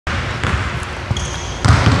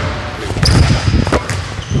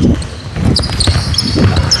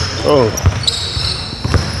Oh.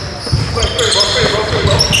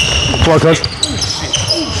 Come on, coach.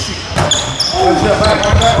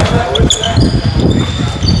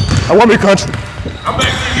 I want me country. I'm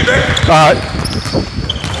back to you, back. All right.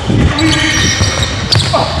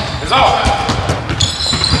 It's off.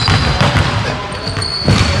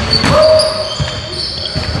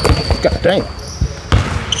 God dang.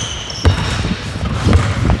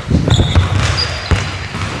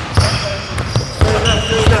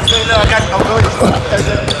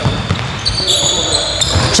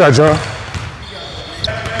 Shot, John.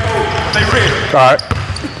 All right.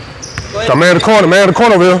 Got man in the corner, man in the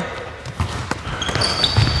corner over here.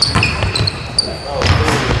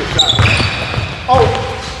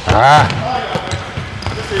 Ah.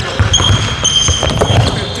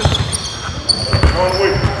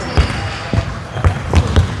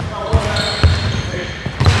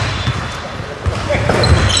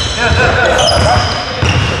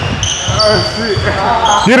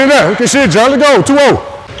 Get in there. Good shit, John. Let's go. 2-0.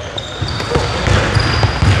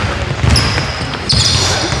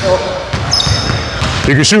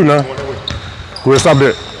 You can shoot now. Go ahead, stop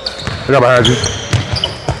that. I got behind you.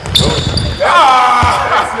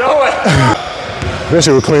 That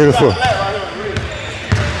shit was clean as fuck.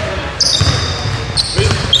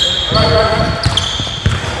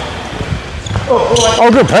 Oh,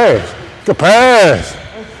 good pass. Good pass.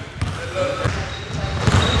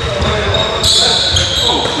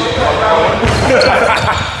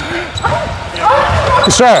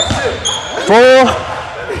 Good shot. 4.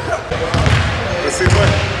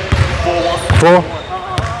 4.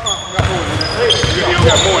 You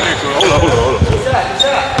got more in there, girl. Hold on.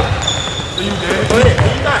 You dead? Go ahead.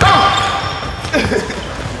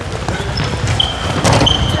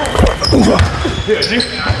 Yeah, G.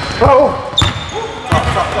 Oh.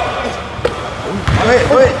 Go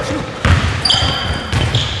ahead.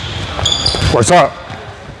 What's up?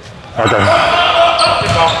 Okay.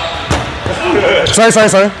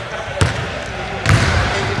 Say.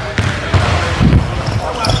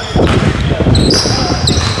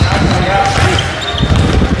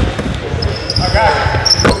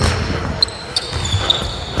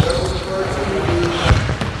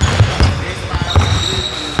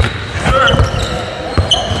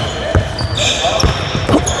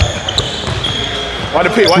 Why the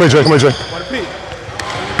pick? Come here, Jay. Why the pick?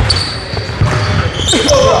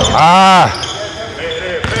 Ah.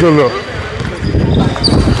 Good look.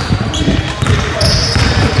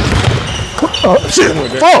 Oh, shit.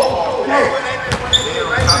 Oh.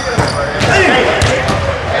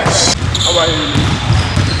 All right.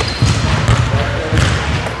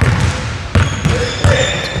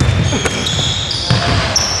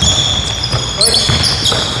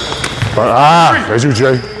 Ah, there's you,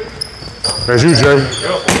 Jay. There's you, Jay.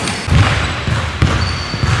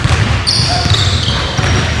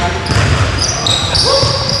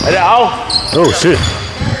 Is that off? Oh, shit.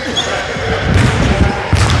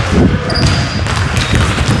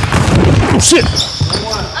 Oh, shit.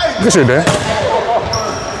 Good shit, Dan.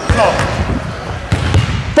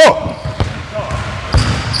 Fuck.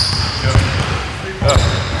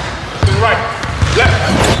 Right. Left.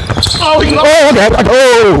 Oh, he lost. Oh, okay.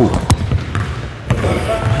 Oh.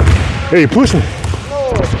 Hey, push me.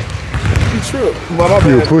 You tripped.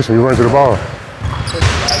 You were pushing. You ran to the ball.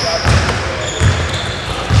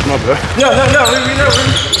 My bad. Yeah.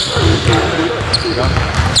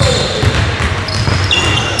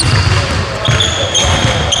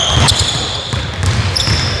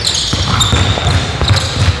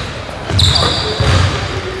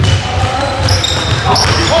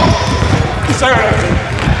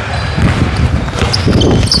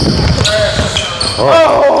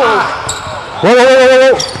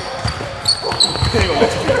 Whoa.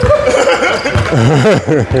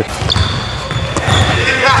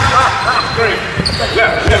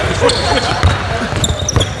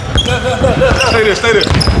 Stay there.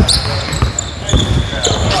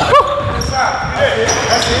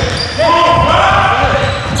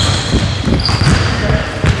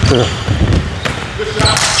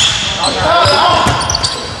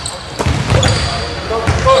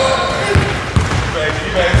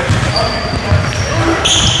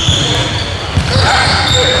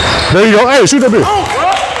 There you go. Hey, shoot that bitch.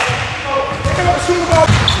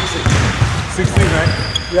 16, man.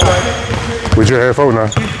 Yeah. With your headphone now.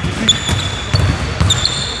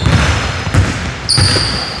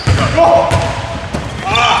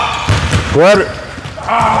 Grab it.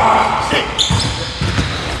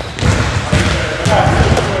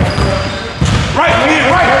 Right.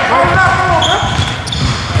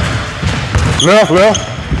 Left.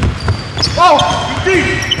 Oh, you deep.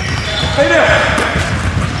 Stay there.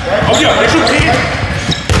 Oh yeah, they shoot 10.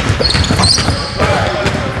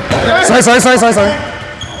 Sorry.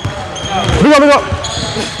 Look up.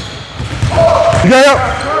 You got it up.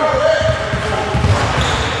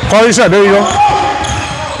 Quality shot, there you go.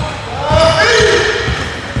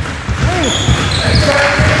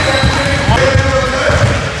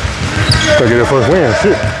 Gotta get that first win,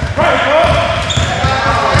 shit.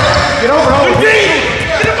 Get over.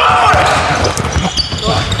 Get the ball!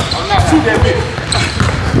 I'm not shoot that bitch.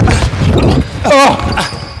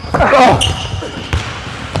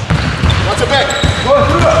 Watch your back.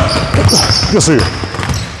 Good see you.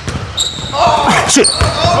 Shit.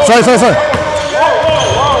 Sorry.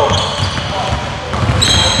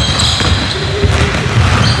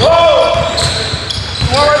 Whoa.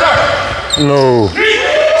 One right there. No.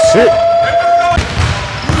 Shit.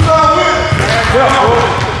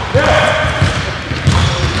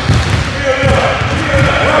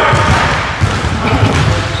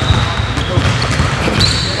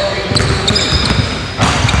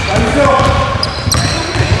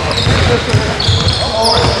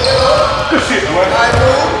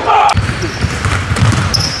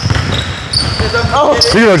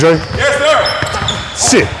 You know, Jay. Yes, sir.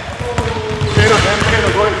 Shit.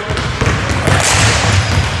 Go ahead.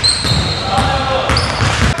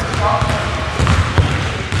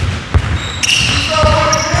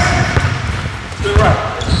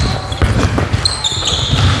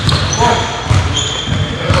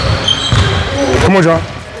 Come on, John.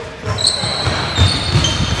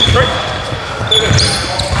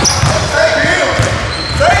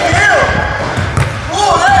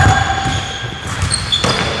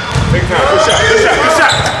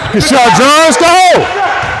 Good shot, John. Let's go.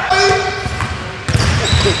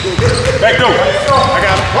 Back door. I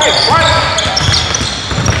got him. Right.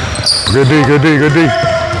 Good D.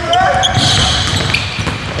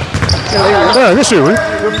 Yeah, good shit, man.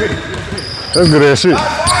 That's good ass shit.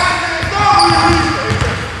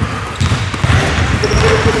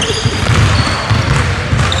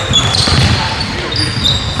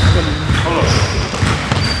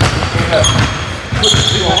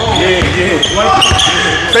 Yeah.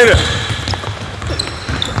 Stay there.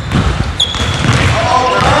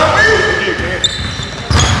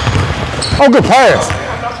 Oh, good pass.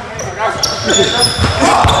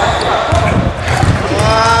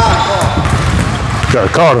 Got a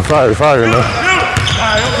call to fire now.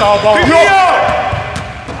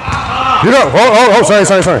 Get up. Oh,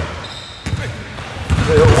 sorry.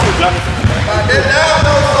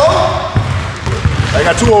 I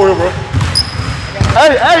got two over here, bro.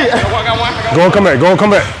 Hey. Go and come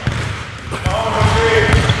back.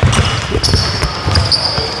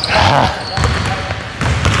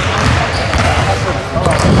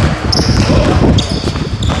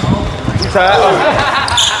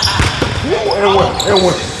 And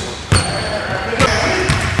one.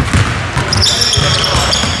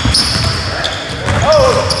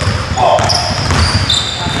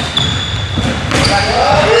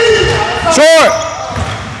 Short.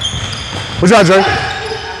 What's that, Jay?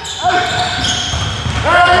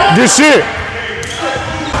 Good shit.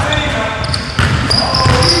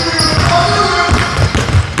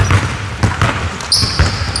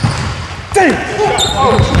 Damn.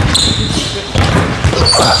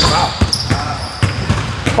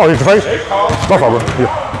 Oh, he's in the face? My fault, bro.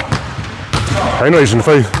 Yeah. I know he's in the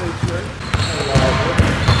face.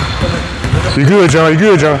 You good, John?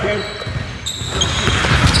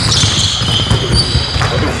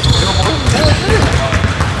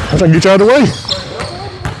 I'm trying to get you out of the way.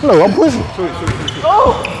 Hello, I'm pushing.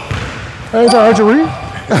 Oh! I ain't trying to hurt you, Reed.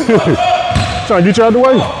 Trying to get you out of the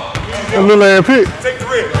way. That little ass pick. Take the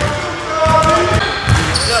red.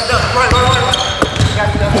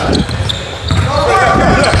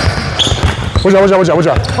 Watch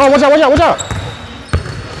out. Oh, watch out.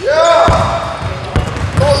 Yeah!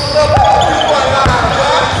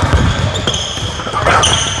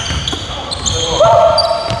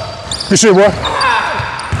 Good shit, boy.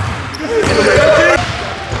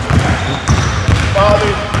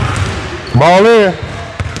 Ball in.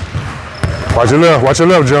 Watch your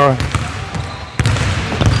left, John.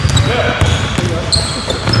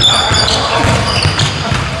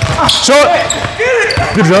 Short.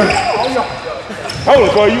 Good, John. Hold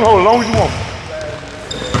it, boy. You hold it as long as you want.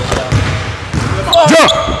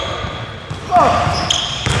 Jump.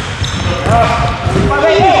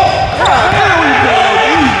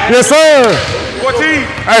 Yes, sir. 14.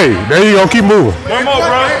 Hey, there you go. Keep moving. One more,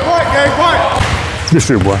 bro. Game point. Good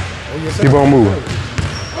shit, boy. Keep on moving.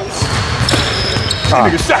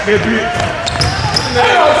 Nigga shot that bitch.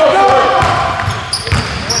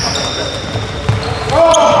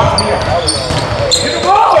 Get the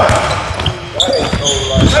ball.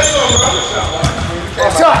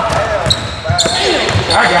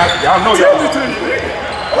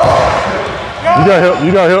 You got help.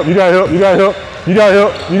 You got help. You got help. You got help. You got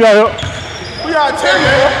help. You got help. We got 10,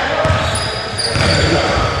 man.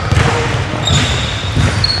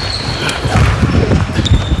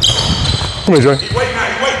 Come here, Jay. Wait now.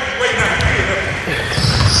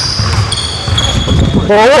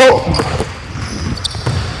 Oh, oh.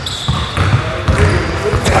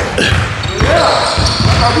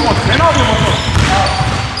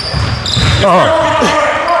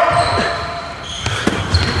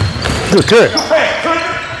 Good kick.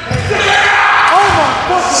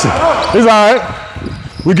 It's all right.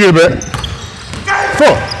 We get it back. 4.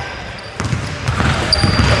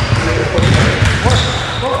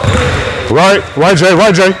 Right, Jay,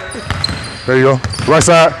 right, Jay. There you go. Right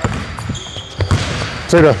side.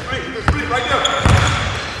 Take that.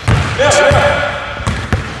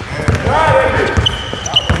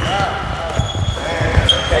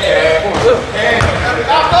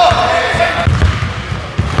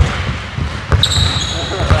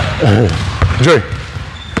 Jay.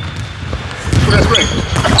 Put that spring.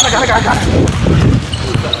 I got it.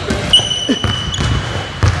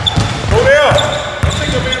 Go there. I think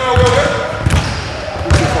you'll be my way there.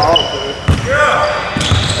 Yeah.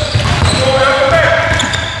 Go there.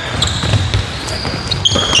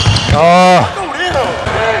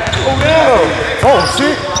 Go there. Oh,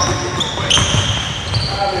 shit.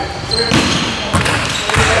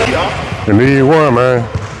 You need one, man.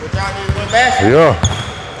 Yeah.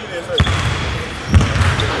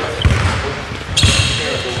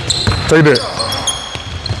 Take that.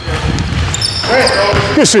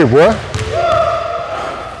 Good shit, boy.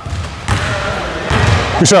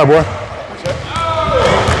 Good shot, boy.